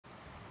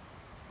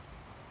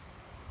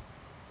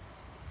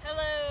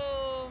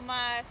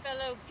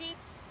Hello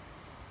peeps,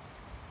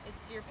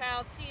 it's your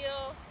pal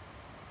Teal.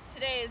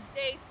 Today is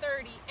day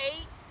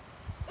 38.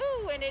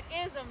 Ooh, and it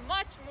is a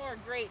much more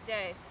great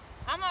day.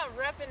 I'm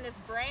repping this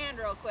brand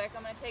real quick.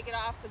 I'm gonna take it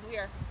off because we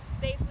are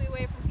safely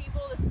away from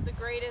people. This is the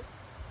greatest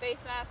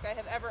face mask I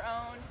have ever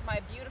owned.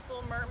 My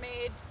beautiful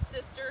mermaid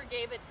sister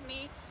gave it to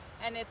me,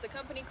 and it's a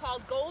company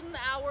called Golden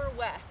Hour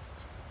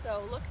West.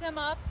 So look them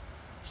up.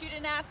 She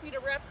didn't ask me to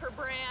rep her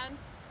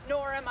brand,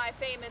 nor am I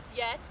famous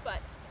yet,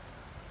 but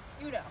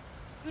you know.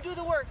 You do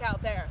the work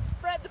out there.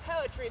 Spread the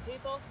poetry,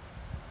 people.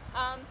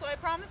 So I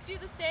promised you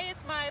this day,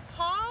 it's my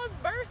Pa's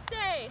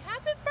birthday.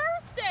 Happy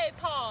birthday,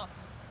 Pa!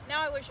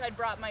 Now I wish I'd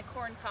brought my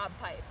corncob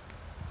pipe.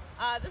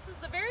 This is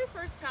the very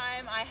first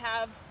time I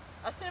have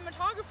a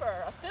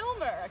cinematographer, a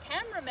filmer, a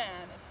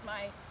cameraman. It's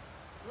my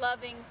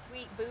loving,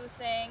 sweet boo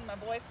thing, my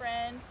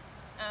boyfriend.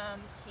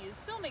 He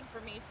is filming for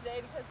me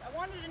today because I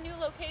wanted a new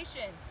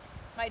location.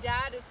 My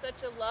dad is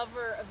such a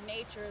lover of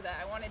nature that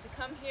I wanted to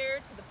come here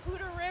to the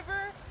Otter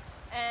River,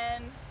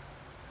 and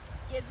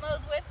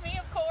Gizmo's with me,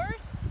 of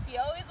course. He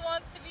always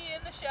wants to be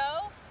in the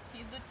show.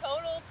 He's a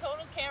total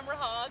camera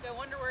hog. I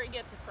wonder where he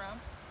gets it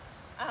from.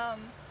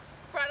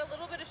 Brought a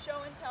little bit of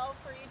show and tell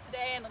for you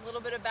today and a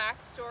little bit of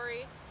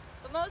backstory,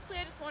 but mostly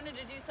I just wanted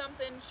to do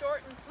something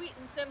short and sweet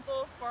and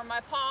simple for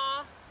my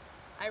Pa.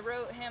 I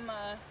wrote him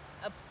I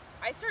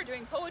started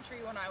doing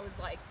poetry when I was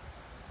like,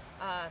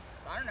 I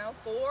don't know,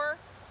 4.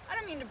 I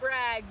don't mean to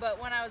brag,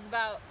 but when I was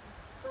about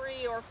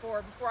 3 or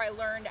 4, before I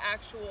learned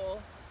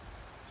actual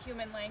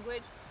human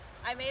language,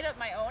 I made up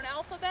my own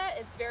alphabet.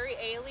 It's very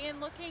alien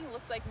looking,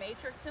 looks like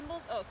matrix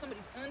symbols. Oh,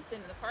 somebody's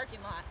unsing in the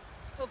parking lot.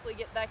 Hopefully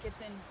that gets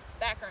in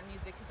background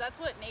music, because that's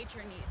what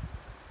nature needs.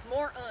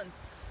 More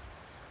unts.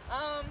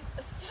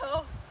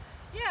 So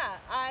yeah,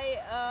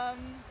 I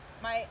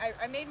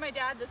made my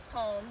dad this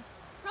poem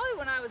probably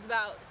when I was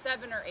about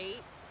 7 or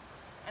 8,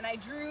 and I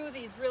drew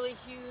these really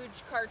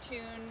huge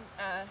cartoon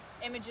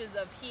images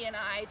of he and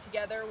I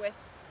together with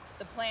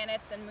the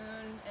planets and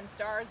moon and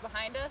stars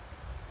behind us.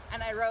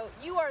 And I wrote,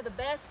 "You are the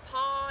best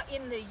Pa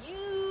in the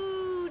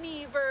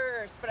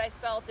universe," but I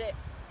spelt it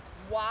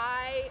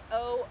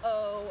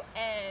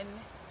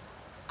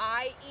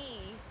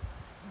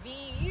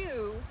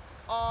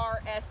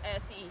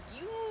YOONIEVURSSE,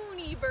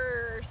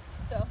 universe.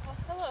 So,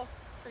 hello,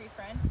 tree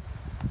friend.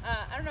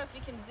 I don't know if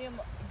you can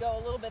go a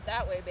little bit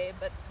that way, babe,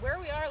 but where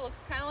we are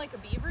looks kind of like a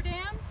beaver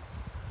dam,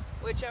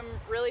 which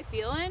I'm really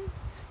feeling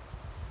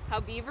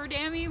how beaver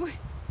dammy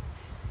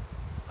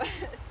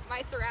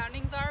my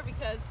surroundings are,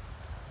 because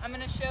I'm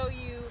going to show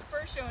you,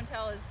 first show and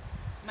tell is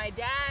my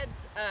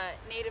dad's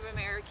Native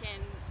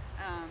American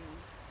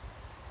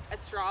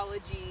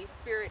astrology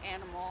spirit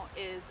animal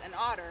is an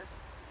otter,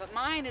 but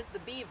mine is the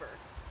beaver.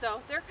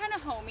 So they're kind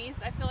of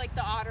homies. I feel like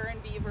the otter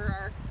and beaver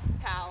are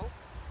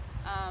pals.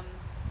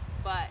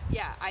 But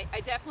yeah, I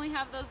definitely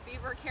have those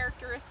beaver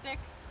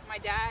characteristics. My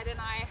dad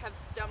and I have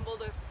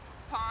stumbled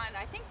upon,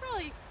 I think,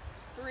 probably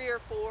 3 or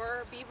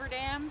 4 beaver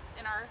dams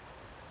in our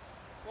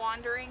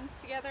wanderings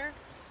together.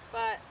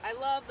 But I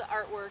love the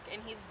artwork,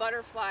 and he's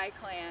Butterfly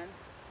Clan,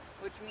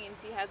 which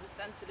means he has a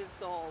sensitive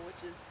soul,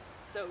 which is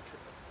so true.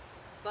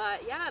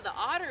 But yeah, the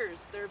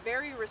otters, they're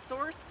very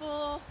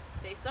resourceful.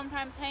 They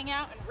sometimes hang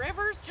out in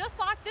rivers just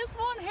like this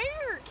one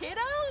here,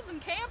 kiddos and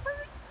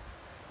campers.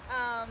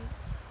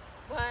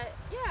 But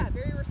yeah,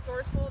 very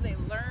resourceful. They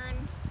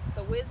learn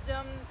the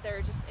wisdom.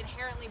 They're just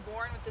inherently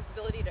born with this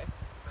ability to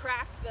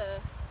crack the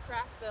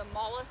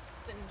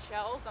mollusks and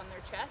shells on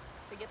their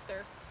chests to get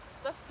their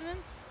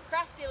sustenance.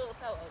 Crafty little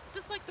fellows,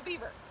 just like the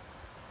beaver.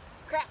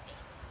 Crafty.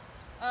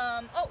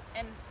 Oh,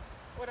 and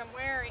what I'm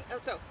wearing,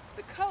 so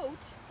the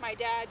coat my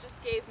dad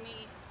just gave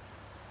me,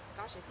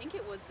 gosh, I think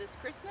it was this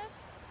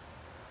Christmas,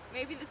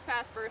 maybe this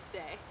past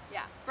birthday.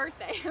 Yeah,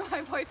 birthday.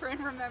 My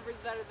boyfriend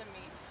remembers better than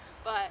me.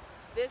 But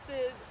this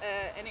is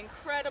an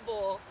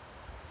incredible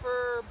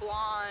fur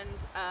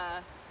blonde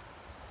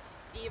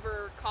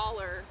beaver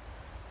collar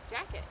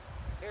jacket.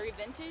 Very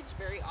vintage,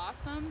 very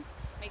awesome.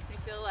 Makes me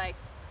feel like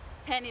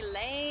Penny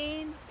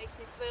Lane, makes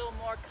me feel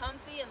more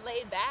comfy and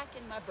laid back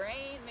in my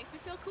brain, makes me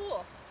feel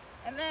cool.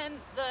 And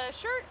then the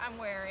shirt I'm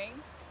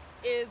wearing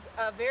is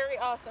a very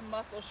awesome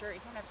muscle shirt.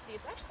 You can't have to see,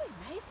 it's actually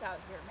nice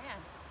out here,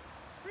 man.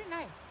 It's pretty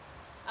nice.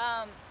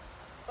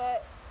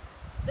 But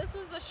this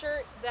was a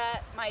shirt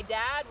that my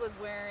dad was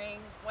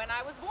wearing when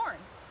I was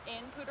born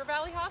in Poudre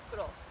Valley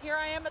Hospital. Here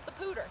I am at the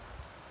Poudre.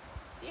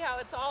 See how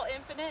it's all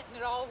infinite and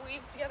it all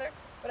weaves together?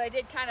 But I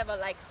did kind of a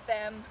like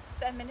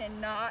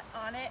feminine knot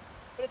on it.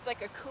 But it's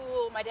like a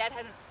cool, my dad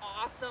had an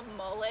awesome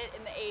mullet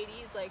in the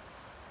 80s, like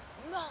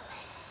mullet,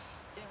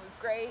 and it was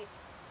great.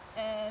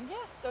 And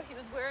yeah, so he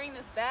was wearing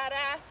this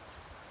badass,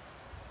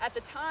 at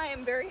the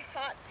time, very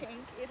hot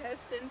pink. It has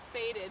since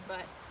faded,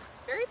 but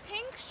very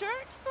pink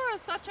shirt for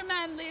such a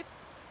manly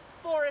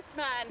forest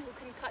man who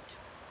can cut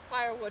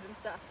firewood and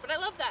stuff. But I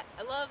love that.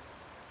 I love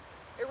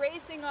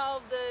erasing all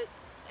of the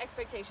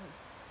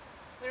expectations.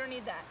 We don't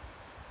need that.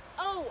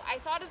 Oh, I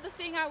thought of the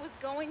thing I was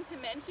going to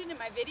mention in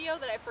my video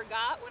that I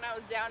forgot when I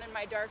was down in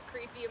my dark,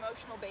 creepy,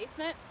 emotional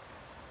basement.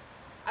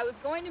 I was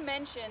going to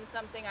mention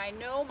something I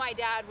know my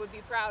dad would be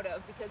proud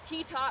of because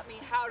he taught me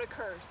how to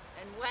curse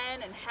and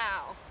when and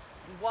how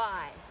and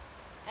why.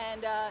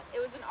 And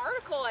it was an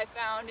article I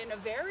found in a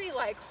very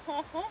like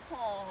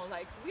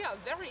we are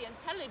very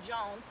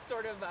intelligent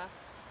sort of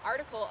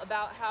article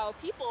about how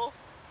people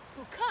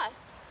who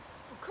cuss,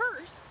 who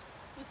curse,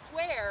 who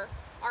swear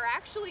are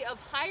actually of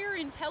higher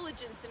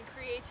intelligence and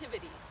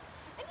creativity.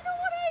 And you know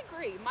what, I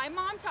agree. My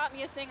mom taught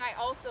me a thing I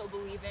also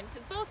believe in,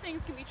 because both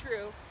things can be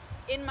true,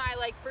 in my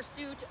like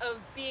pursuit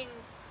of being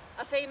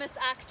a famous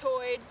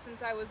actoid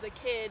since I was a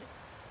kid.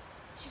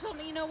 She told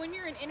me, you know, when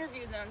you're in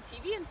interviews and on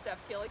TV and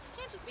stuff too, like you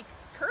can't just be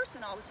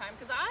cursing all the time,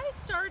 because I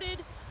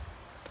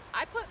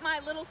put my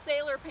little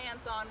sailor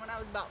pants on when I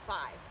was about 5,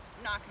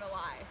 I'm not gonna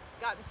lie.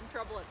 Got in some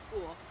trouble at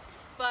school.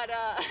 But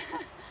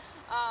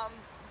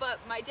but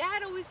my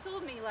dad always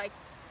told me, like,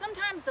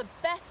 sometimes the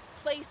best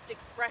placed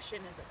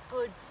expression is a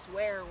good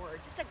swear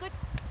word, just a good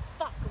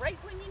fuck right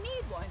when you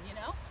need one, you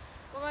know?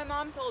 But my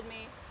mom told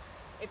me,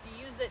 if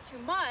you use it too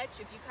much,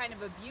 if you kind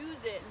of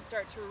abuse it and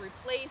start to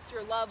replace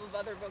your love of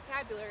other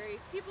vocabulary,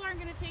 people aren't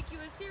going to take you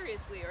as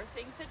seriously or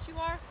think that you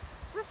are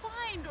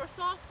refined or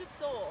soft of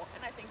soul.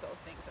 And I think both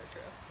things are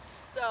true.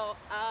 So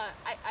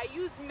I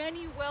used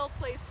many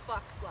well-placed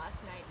fucks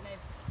last night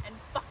and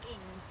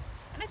fuckings.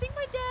 And I think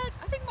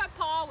my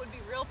pa would be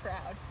real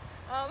proud.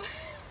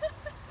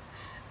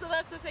 So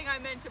that's the thing I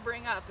meant to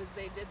bring up, is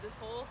they did this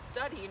whole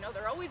study. You know,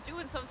 they're always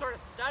doing some sort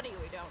of study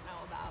we don't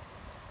know about.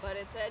 But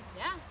it said,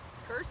 yeah,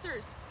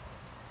 cursors,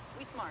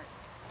 we smart.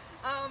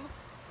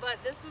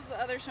 But this was the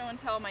other show and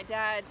tell. My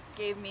dad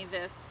gave me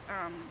this.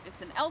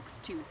 It's an elk's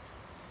tooth,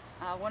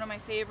 one of my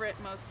favorite,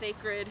 most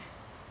sacred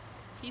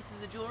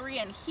pieces of jewelry,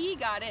 and he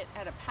got it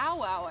at a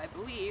powwow, I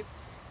believe.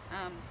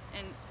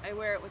 And I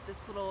wear it with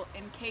this little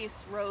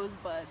encased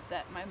rosebud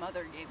that my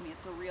mother gave me.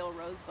 It's a real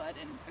rosebud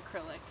in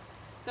acrylic.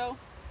 So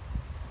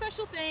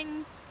special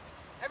things.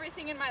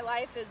 Everything in my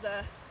life is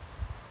a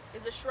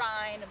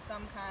shrine of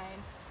some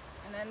kind.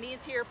 And then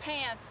these here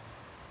pants,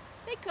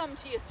 they come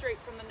to you straight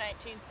from the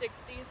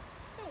 1960s.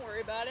 Don't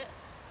worry about it.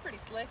 Pretty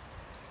slick.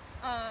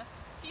 A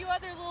few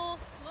other little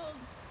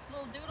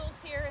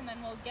doodles here, and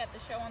then we'll get the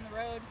show on the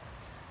road.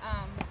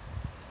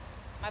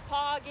 My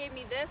pa gave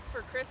me this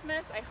for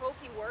Christmas. I hope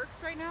he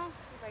works right now. Let's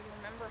see if I can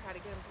remember how to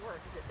get him to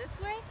work. Is it this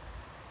way?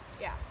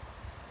 Yeah.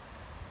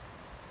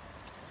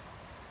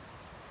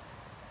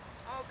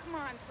 Oh, come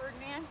on,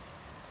 Ferdinand.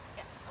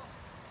 Yeah. Oh.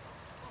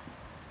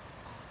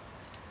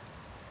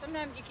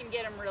 Sometimes you can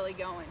get him really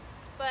going.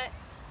 But,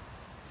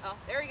 oh,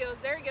 there he goes,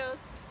 there he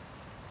goes.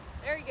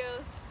 There he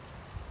goes.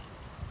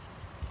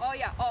 Oh,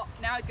 yeah. Oh,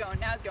 now he's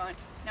going, now he's going.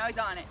 Now he's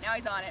on it, now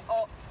he's on it.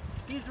 Oh,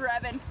 he's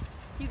revving.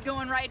 He's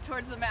going right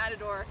towards the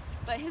matador.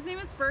 But his name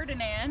is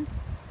Ferdinand.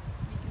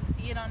 You can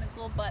see it on his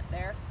little butt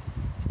there.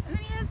 And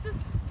then he has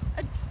this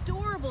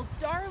adorable,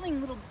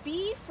 darling little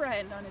bee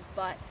friend on his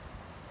butt.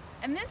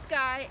 And this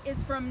guy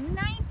is from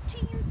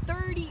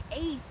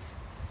 1938.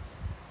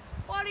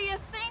 What do you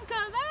think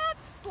of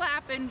that,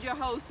 slapping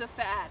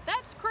Jehoshaphat?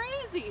 That's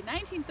crazy,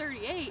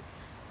 1938.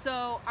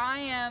 So I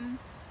am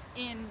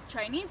in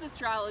Chinese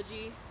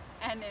astrology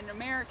and in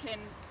American,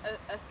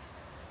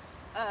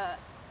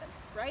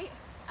 right?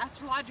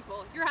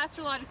 Astrological, your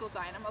astrological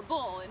sign. I'm a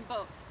bull in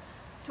both.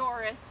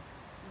 Taurus,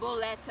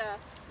 Bulletta.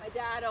 My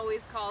dad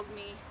always calls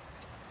me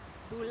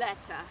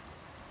Bulletta.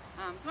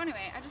 So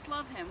anyway, I just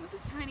love him with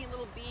his tiny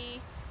little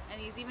bee, and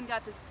he's even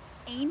got this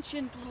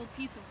ancient little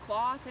piece of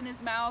cloth in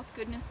his mouth.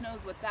 Goodness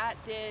knows what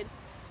that did.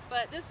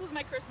 But this was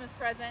my Christmas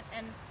present,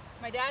 and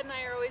my dad and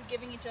I are always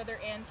giving each other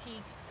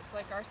antiques. It's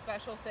like our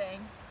special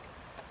thing.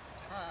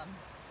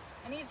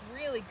 And he's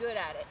really good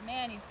at it.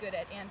 Man, he's good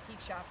at antique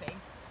shopping.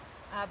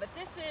 But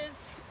this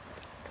is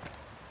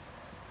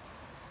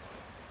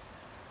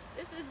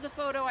the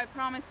photo I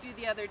promised you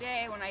the other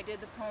day when I did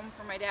the poem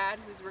for my dad,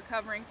 who's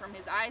recovering from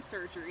his eye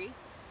surgery,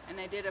 and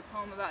I did a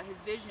poem about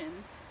his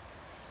visions.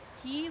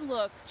 He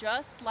looked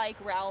just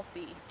like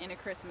Ralphie in A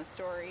Christmas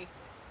Story.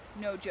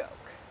 No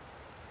joke.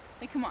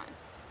 Like, come on.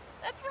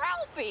 That's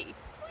Ralphie!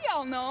 We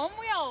all know him.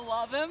 We all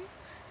love him.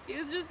 He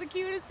was just the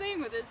cutest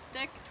thing with his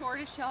thick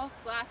tortoiseshell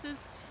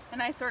glasses.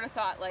 And I sort of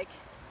thought, like,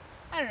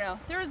 I don't know,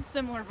 there was a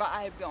similar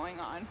vibe going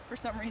on. For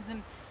some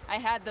reason, I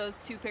had those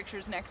two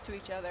pictures next to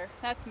each other.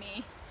 That's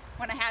me,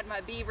 when I had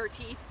my beaver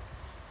teeth.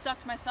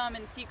 Sucked my thumb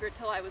in secret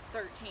till I was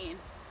 13.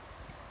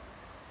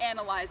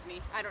 Analyze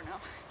me, I don't know.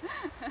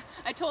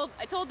 I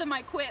told them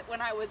I quit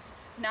when I was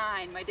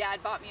 9. My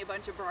dad bought me a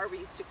bunch of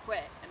Barbies to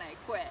quit, and I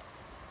quit.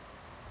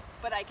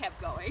 But I kept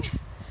going.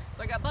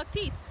 So I got buck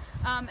teeth.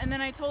 And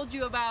then I told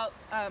you about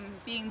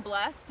being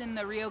blessed in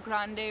the Rio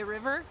Grande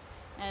River,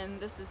 and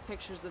this is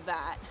pictures of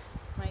that.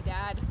 My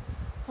dad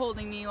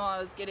holding me while I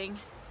was getting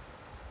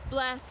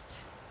blessed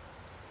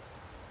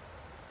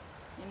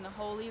in the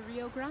holy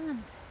Rio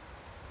Grande.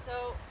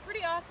 So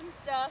pretty awesome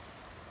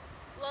stuff.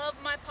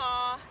 Love my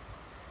pa.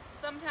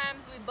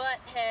 Sometimes we butt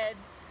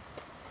heads.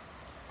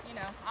 You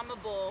know, I'm a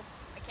bull.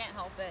 I can't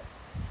help it.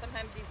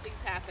 Sometimes these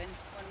things happen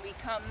when we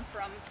come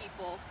from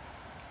people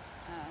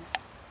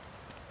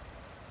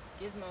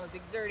Gizmo's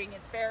exerting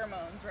his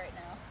pheromones right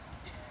now.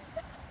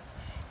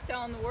 He's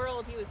telling the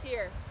world he was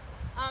here.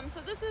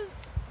 So this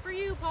is for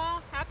you,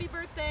 Paul. Happy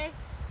birthday.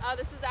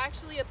 This is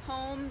actually a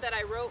poem that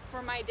I wrote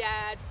for my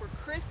dad for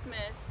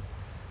Christmas.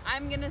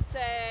 I'm gonna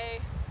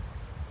say,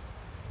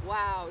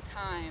 wow,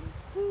 time.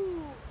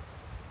 Whew.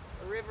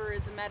 A river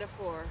is a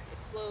metaphor. It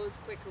flows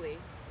quickly.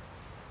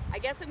 I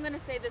guess I'm gonna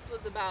say this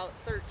was about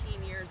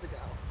 13 years ago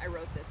I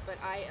wrote this, but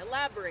I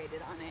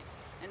elaborated on it.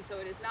 And so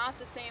it is not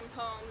the same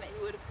poem that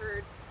you would have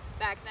heard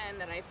back then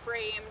that I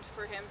framed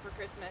for him for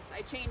Christmas.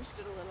 I changed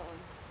it a little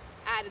and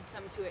added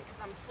some to it because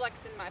I'm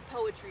flexing my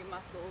poetry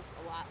muscles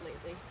a lot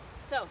lately.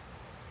 So,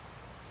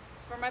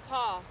 it's for my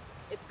pa.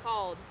 It's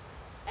called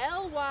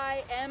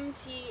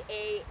LYMTATH.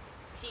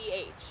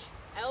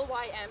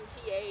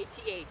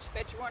 LYMTATH.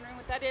 Bet you're wondering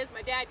what that is.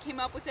 My dad came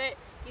up with it.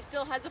 He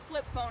still has a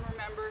flip phone,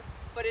 remember,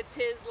 but it's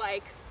his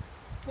like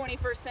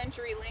 21st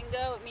century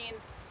lingo. It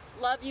means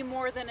love you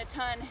more than a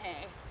ton,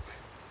 hey.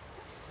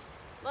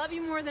 Love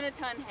you more than a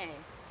ton, hey.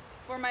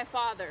 For my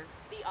father,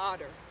 the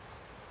otter.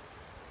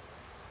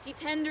 He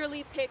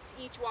tenderly picked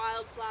each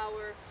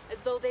wildflower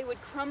as though they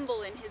would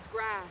crumble in his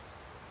grasp,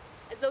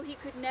 as though he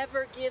could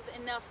never give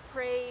enough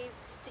praise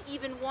to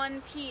even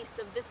one piece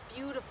of this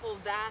beautiful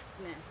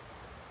vastness.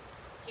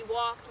 He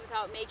walked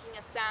without making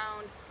a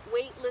sound,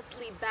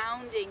 weightlessly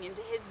bounding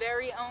into his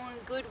very own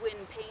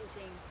Goodwin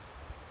painting.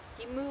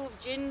 He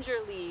moved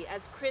gingerly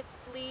as crisp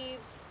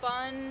leaves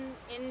spun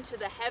into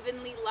the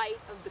heavenly light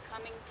of the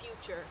coming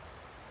future.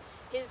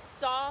 His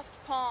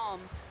soft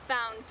palm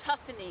found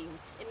toughening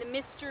in the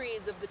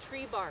mysteries of the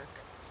tree bark,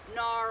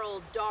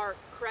 gnarled dark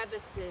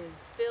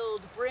crevices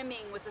filled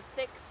brimming with a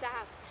thick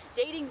sap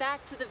dating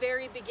back to the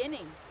very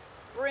beginning,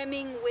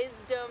 bringing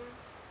wisdom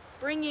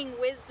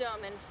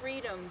and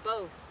freedom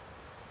both.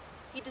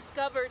 He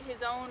discovered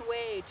his own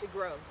way to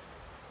growth.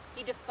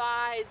 He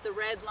defies the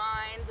red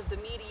lines of the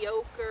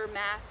mediocre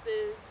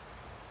masses.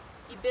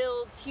 He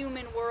builds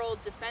human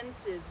world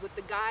defenses with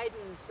the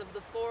guidance of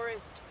the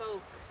forest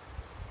folk.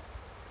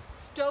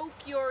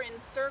 Stoke your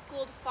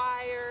encircled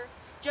fire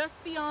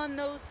just beyond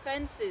those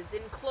fences,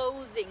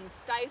 enclosing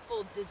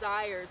stifled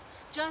desires.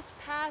 Just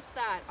past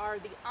that are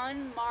the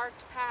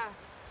unmarked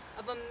paths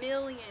of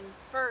 1,000,000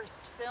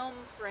 first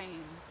film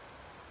frames.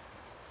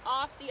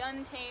 Off the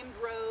untamed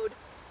road,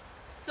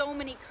 so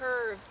many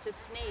curves to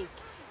snake.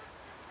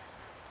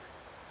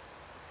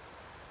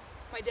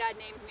 My dad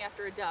named me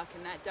after a duck,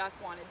 and that duck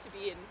wanted to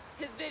be in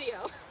his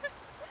video.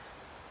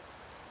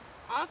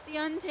 Off the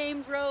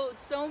untamed road,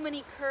 so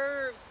many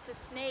curves to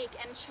snake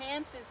and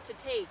chances to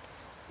take,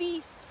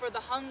 feasts for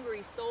the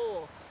hungry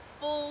soul,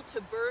 full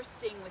to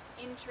bursting with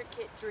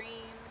intricate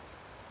dreams.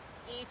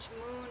 Each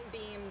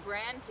moonbeam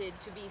granted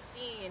to be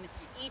seen,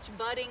 each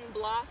budding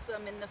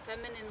blossom in the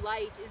feminine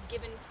light is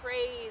given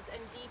praise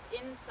and deep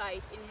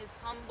insight in his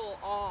humble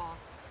awe.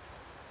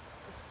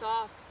 The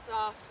soft,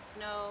 soft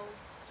snow,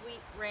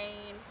 sweet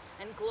rain,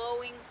 and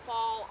glowing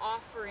fall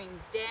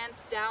offerings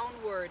dance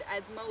downward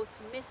as most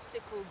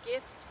mystical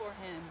gifts for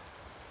him.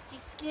 He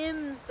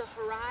skims the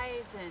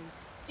horizon,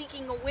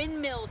 seeking a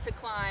windmill to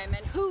climb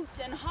and hoot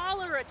and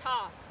holler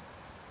atop.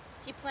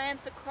 He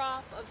plants a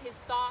crop of his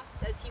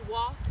thoughts as he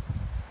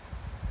walks.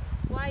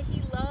 Why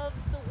he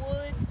loves the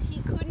woods,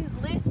 he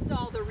couldn't list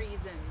all the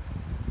reasons.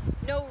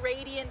 No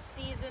radiant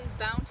season's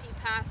bounty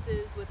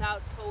passes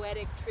without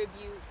poetic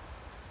tribute.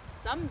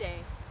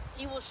 Someday,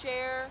 he will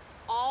share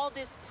all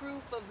this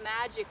proof of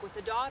magic with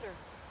a daughter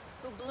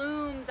who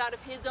blooms out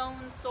of his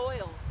own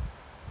soil.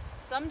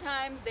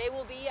 Sometimes they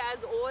will be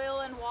as oil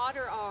and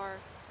water are,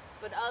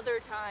 but other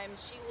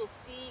times she will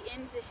see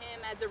into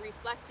him as a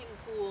reflecting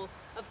pool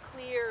of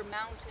clear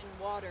mountain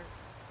water.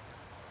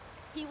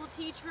 He will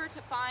teach her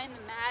to find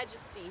the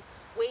majesty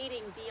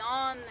waiting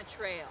beyond the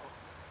trail,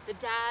 the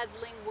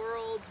dazzling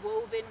worlds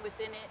woven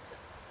within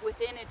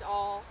it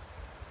all.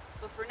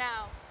 But for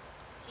now,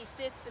 he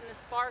sits in the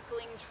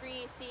sparkling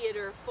tree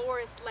theater,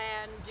 forest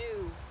land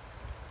dew,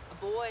 a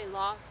boy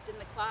lost in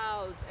the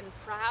clouds and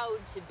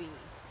proud to be,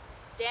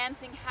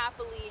 dancing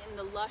happily in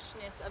the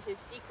lushness of his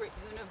secret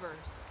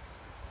universe.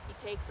 He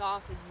takes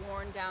off his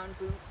worn-down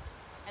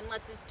boots and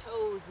lets his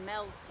toes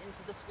melt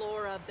into the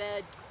flora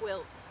bed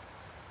quilt.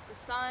 The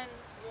sun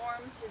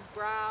warms his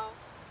brow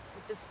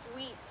with the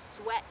sweet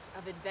sweat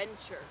of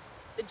adventure.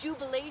 The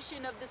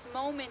jubilation of this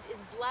moment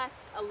is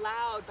blessed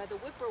aloud by the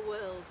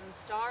whippoorwills and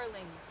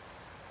starlings.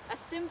 A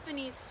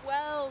symphony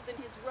swells in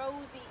his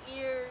rosy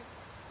ears,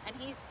 and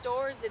he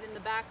stores it in the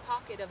back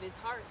pocket of his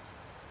heart.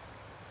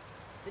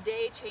 The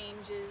day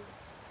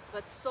changes,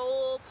 but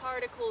soul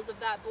particles of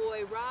that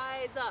boy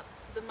rise up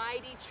to the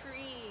mighty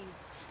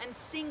trees and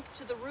sink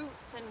to the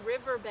roots and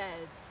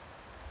riverbeds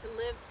to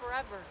live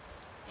forever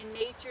in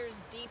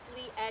nature's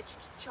deeply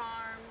etched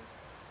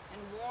charms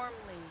and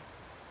warmly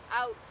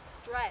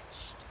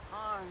outstretched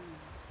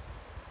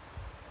arms.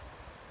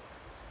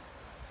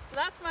 So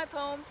that's my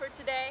poem for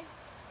today.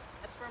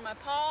 That's for my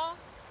pa.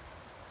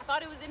 I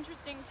thought it was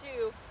interesting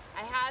too.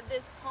 I had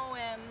this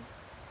poem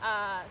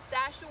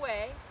stashed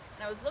away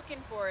and I was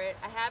looking for it.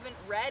 I haven't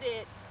read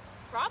it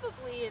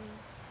probably in,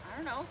 I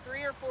don't know,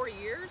 3 or 4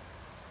 years.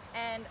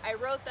 And I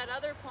wrote that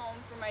other poem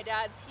for my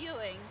dad's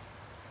healing.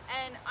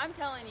 And I'm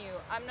telling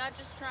you, I'm not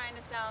just trying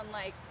to sound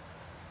like,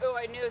 oh,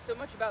 I know so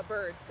much about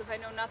birds, because I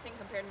know nothing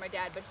compared to my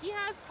dad, but he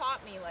has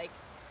taught me like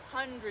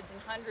hundreds and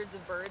hundreds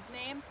of birds'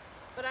 names.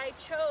 But I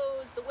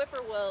chose the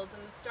whippoorwills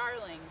and the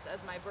starlings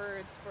as my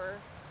birds for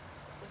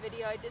the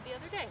video I did the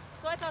other day.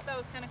 So I thought that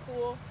was kind of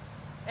cool.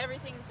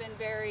 Everything's been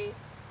very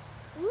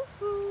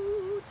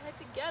woohoo, tied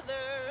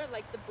together,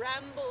 like the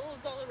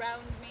brambles all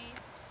around me.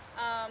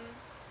 I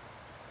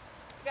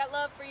got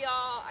love for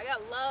y'all. I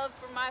got love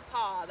for my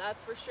paw,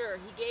 that's for sure.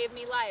 He gave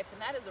me life,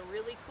 and that is a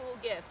really cool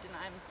gift, and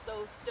I'm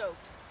so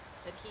stoked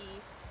that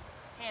he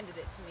handed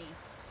it to me.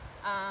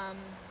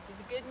 He's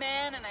a good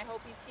man, and I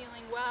hope he's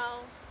healing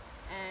well.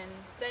 And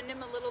send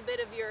him a little bit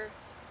of your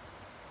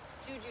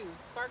juju,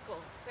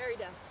 sparkle, fairy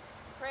dust,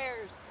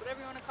 prayers,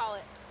 whatever you want to call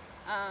it.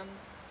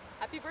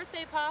 Happy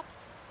birthday,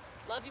 Pops.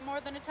 Love you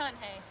more than a ton,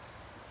 hey.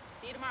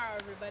 See you tomorrow,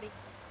 everybody.